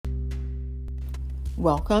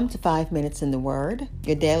Welcome to 5 Minutes in the Word,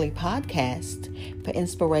 your daily podcast for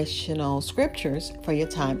inspirational scriptures for your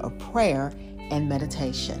time of prayer and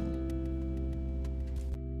meditation.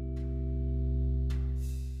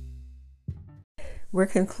 We're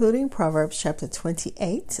concluding Proverbs chapter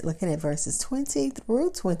 28, looking at verses 20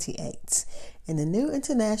 through 28 in the New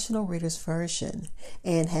International Reader's Version.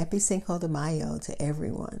 And happy Cinco de Mayo to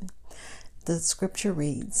everyone. The scripture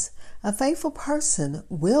reads, "A faithful person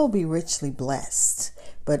will be richly blessed,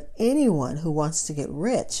 but anyone who wants to get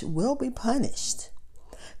rich will be punished.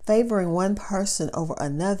 Favoring one person over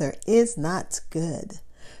another is not good,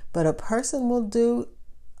 but a person will do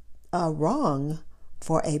wrong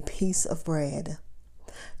for a piece of bread.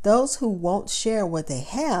 Those who won't share what they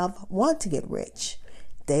have want to get rich.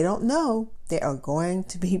 They don't know they are going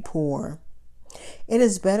to be poor. It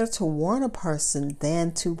is better to warn a person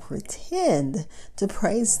than to pretend to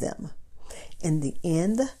praise them. In the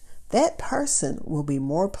end, that person will be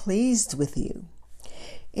more pleased with you.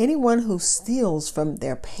 Anyone who steals from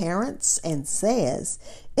their parents and says,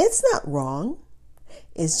 'It's not wrong,'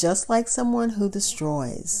 is just like someone who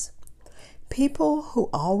destroys. People who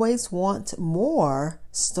always want more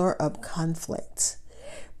stir up conflict,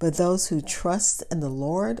 but those who trust in the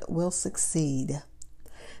Lord will succeed.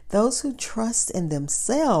 Those who trust in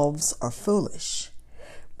themselves are foolish,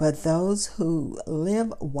 but those who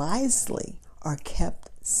live wisely are kept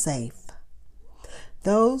safe.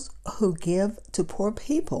 Those who give to poor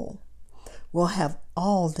people will have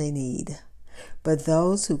all they need, but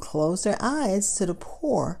those who close their eyes to the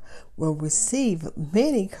poor will receive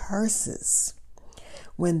many curses.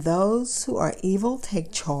 When those who are evil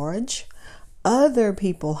take charge, other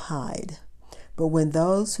people hide. But when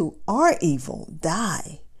those who are evil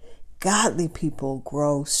die, godly people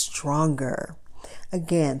grow stronger."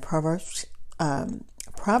 Again, Proverbs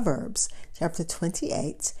chapter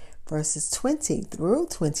 28, verses 20 through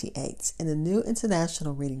 28 in the New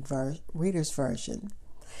International Reader's Version.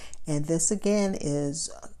 And this again is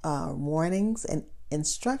warnings and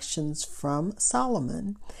instructions from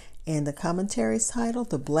Solomon. And the commentary is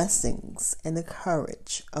titled, "The Blessings and the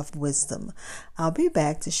Courage of Wisdom." I'll be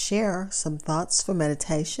back to share some thoughts for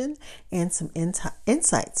meditation and some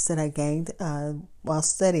insights that I gained while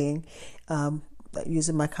studying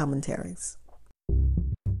using my commentaries.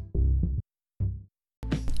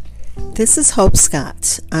 This is Hope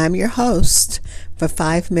Scott. I'm your host for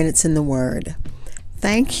 5 Minutes in the Word.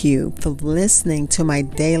 Thank you for listening to my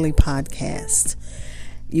daily podcast.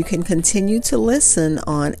 You can continue to listen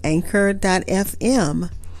on Anchor.fm,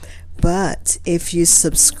 but if you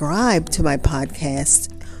subscribe to my podcast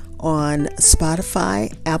on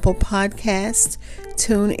Spotify, Apple Podcast,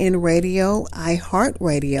 TuneIn Radio,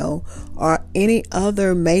 iHeartRadio, or any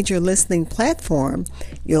other major listening platform,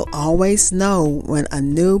 you'll always know when a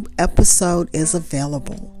new episode is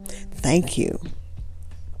available. Thank you.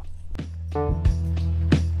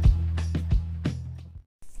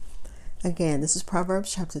 Again, this is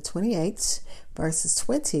Proverbs chapter 28, verses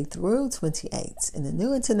 20 through 28 in the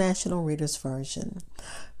New International Reader's Version.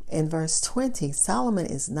 In verse 20, Solomon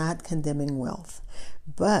is not condemning wealth,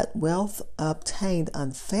 but wealth obtained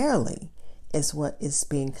unfairly is what is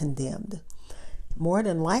being condemned. More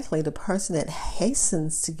than likely, the person that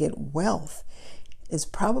hastens to get wealth is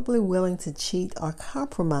probably willing to cheat or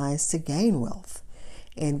compromise to gain wealth.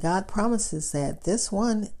 And God promises that this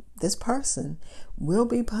person will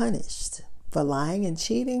be punished for lying and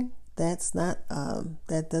cheating. That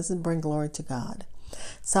doesn't bring glory to God.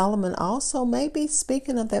 Solomon also may be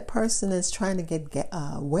speaking of that person that's trying to get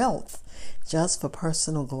wealth just for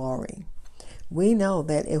personal glory. We know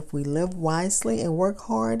that if we live wisely and work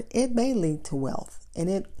hard, it may lead to wealth,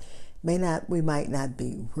 and we might not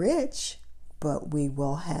be rich, but we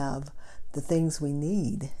will have the things we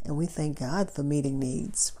need, and we thank God for meeting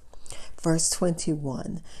needs. Verse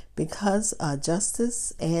 21, because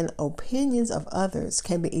justice and opinions of others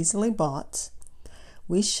can be easily bought,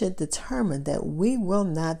 we should determine that we will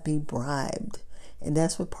not be bribed. And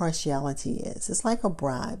that's what partiality is. It's like a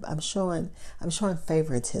bribe. I'm showing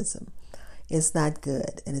favoritism. It's not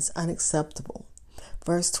good and it's unacceptable.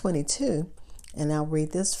 Verse 22, and I'll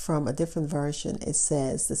read this from a different version. It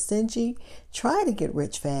says, "The stingy try to get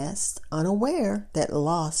rich fast, unaware that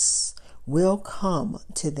loss will come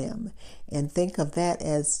to them." And think of that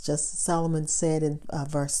as just Solomon said in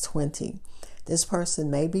verse 20. This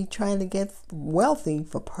person may be trying to get wealthy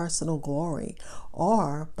for personal glory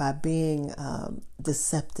or by being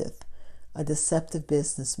deceptive, a deceptive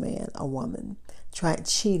businessman, a woman,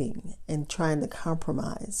 cheating and trying to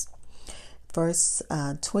compromise. Verse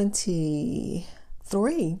 23,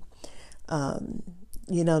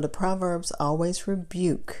 the Proverbs always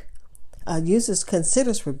rebuke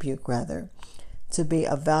considers rebuke rather to be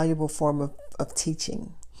a valuable form of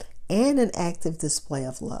teaching and an active display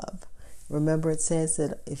of love. Remember, it says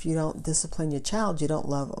that if you don't discipline your child, you don't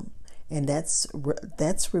love them. And that's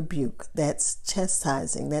rebuke. That's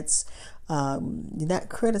chastising. That's you're not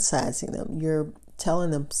criticizing them. You're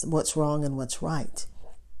telling them what's wrong and what's right.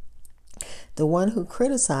 The one who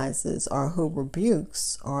criticizes or who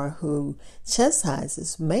rebukes or who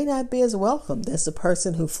chastises may not be as welcomed as the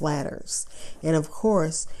person who flatters. And of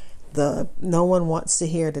course, no one wants to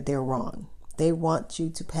hear that they're wrong. They want you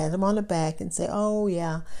to pat them on the back and say, oh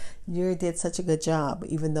yeah, you did such a good job,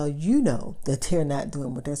 even though you know that they're not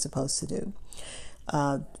doing what they're supposed to do.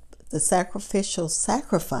 The sacrificial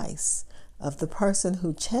sacrifice of the person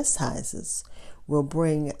who chastises will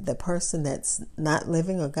bring the person that's not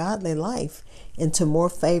living a godly life into more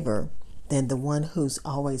favor than the one who's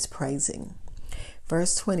always praising.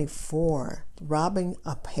 Verse 24, robbing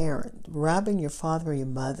a parent, robbing your father or your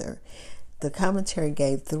mother. The commentary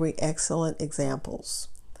gave 3 excellent examples.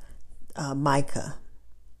 Micah,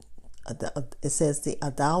 it says the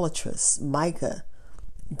idolatrous Micah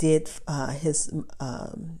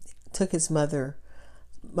took his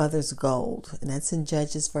mother's gold, and that's in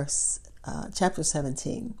Judges chapter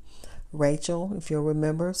 17. Rachel, if you'll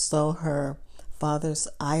remember, stole her father's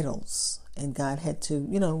idols, and God had to,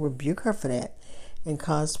 rebuke her for that and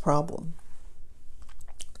caused problem.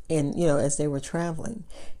 And, as they were traveling.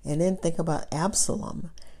 And then think about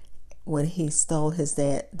Absalom when he stole his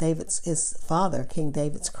father, King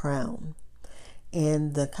David's crown.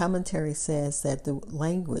 And the commentary says that the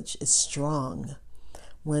language is strong.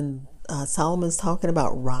 When Solomon's talking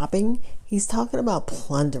about robbing, he's talking about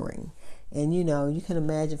plundering. And, you can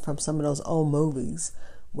imagine from some of those old movies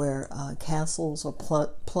where castles are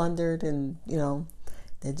plundered and,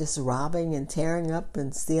 they're just robbing and tearing up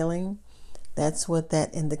and stealing. That's what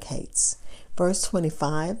that indicates. Verse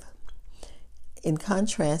 25, in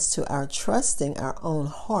contrast to our trusting our own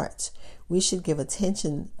heart, we should give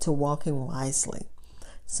attention to walking wisely.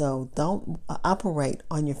 So don't operate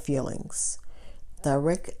on your feelings.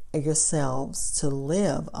 Direct yourselves to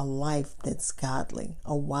live a life that's godly,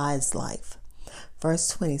 a wise life. Verse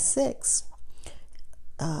 26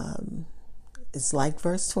 is like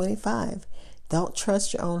verse 25. Don't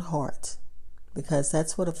trust your own heart, because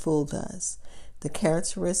that's what a fool does. The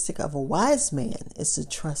characteristic of a wise man is to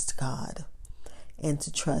trust God and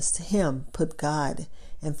to trust Him, put God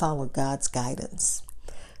and follow God's guidance.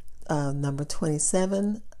 Number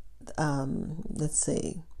 27, let's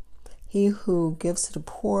see. He who gives to the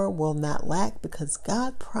poor will not lack, because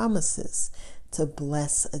God promises to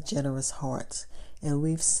bless a generous heart. And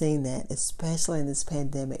we've seen that, especially in this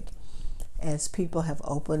pandemic, as people have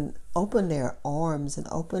opened their arms and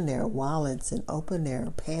opened their wallets and opened their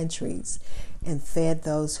pantries and fed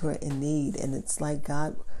those who are in need. And it's like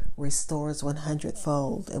God restores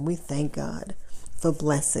 100-fold. And we thank God for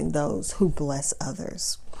blessing those who bless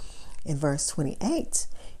others. In verse 28,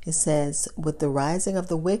 it says, with the rising of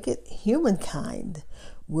the wicked, humankind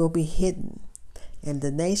will be hidden. And the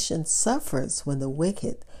nation suffers when the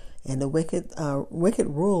wicked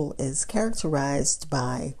rule is characterized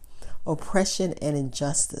by oppression and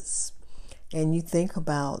injustice. And you think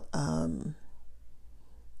about, I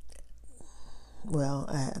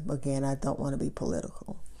don't want to be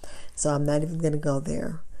political, so I'm not even going to go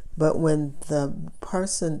there. But when the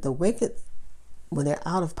wicked, when they're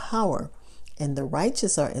out of power and the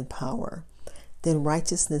righteous are in power, then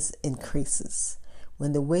righteousness increases.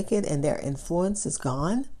 When the wicked and their influence is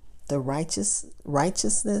gone, the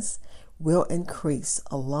righteousness will increase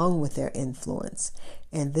along with their influence.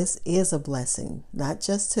 And this is a blessing, not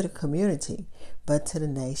just to the community, but to the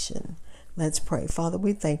nation. Let's pray. Father,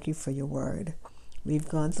 we thank you for your word. We've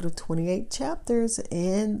gone through 28 chapters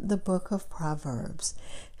in the book of Proverbs.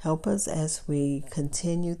 Help us as we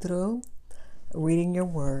continue through reading your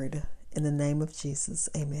word. In the name of Jesus,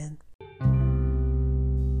 amen.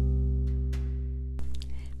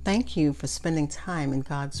 Thank you for spending time in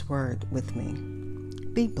God's word with me.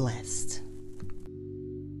 Be blessed.